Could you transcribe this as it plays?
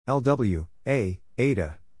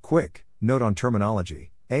EtA, quick, note on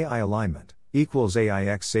terminology, AI alignment, equals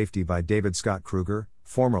AIX safety by David Scott Krueger,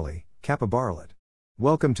 formerly, capybaralet.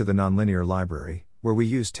 Welcome to the Nonlinear Library, where we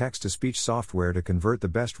use text-to-speech software to convert the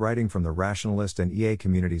best writing from the rationalist and EA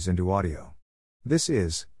communities into audio. This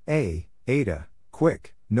is, EtA,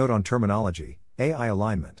 quick, note on terminology, AI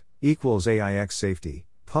alignment, equals AIX safety,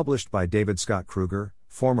 published by David Scott Krueger,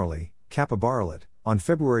 formerly, capybaralet, on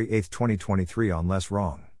February 8, 2023 on Less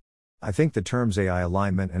Wrong. I think the terms AI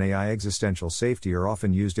alignment and AI existential safety are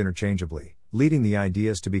often used interchangeably, leading the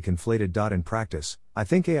ideas to be conflated. In practice, I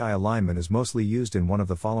think AI alignment is mostly used in one of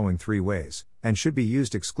the following three ways, and should be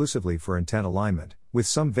used exclusively for intent alignment, with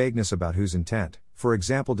some vagueness about whose intent, for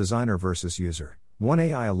example designer versus user. 1.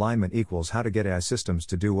 AI alignment equals how to get AI systems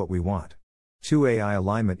to do what we want. 2. AI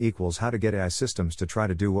alignment equals how to get AI systems to try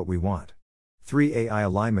to do what we want. 3. AI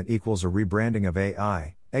alignment equals a rebranding of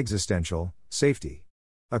AI, existential, safety.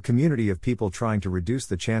 A community of people trying to reduce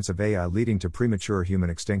the chance of AI leading to premature human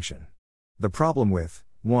extinction. The problem with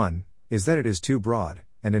 1 is that it is too broad,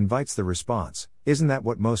 and invites the response, isn't that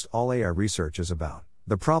what most all AI research is about?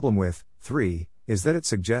 The problem with 3 is that it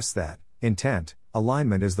suggests that intent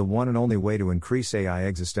alignment is the one and only way to increase AI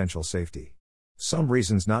existential safety. Some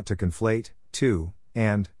reasons not to conflate 2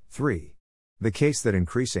 and 3. The case that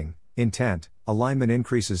increasing intent alignment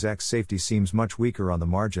increases X safety seems much weaker on the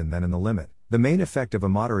margin than in the limit. The main effect of a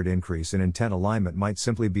moderate increase in intent alignment might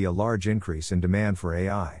simply be a large increase in demand for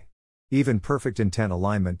AI. Even perfect intent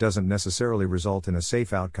alignment doesn't necessarily result in a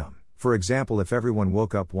safe outcome. For example, if everyone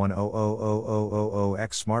woke up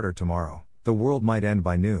 1000000x smarter tomorrow, the world might end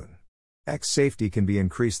by noon. X safety can be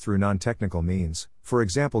increased through non-technical means, for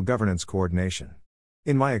example governance coordination.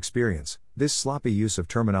 In my experience, this sloppy use of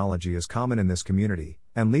terminology is common in this community,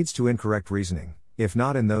 and leads to incorrect reasoning, if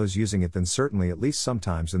not in those using it then certainly at least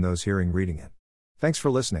sometimes in those reading it. Thanks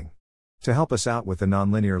for listening. To help us out with the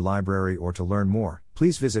Nonlinear Library or to learn more,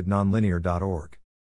 please visit nonlinear.org.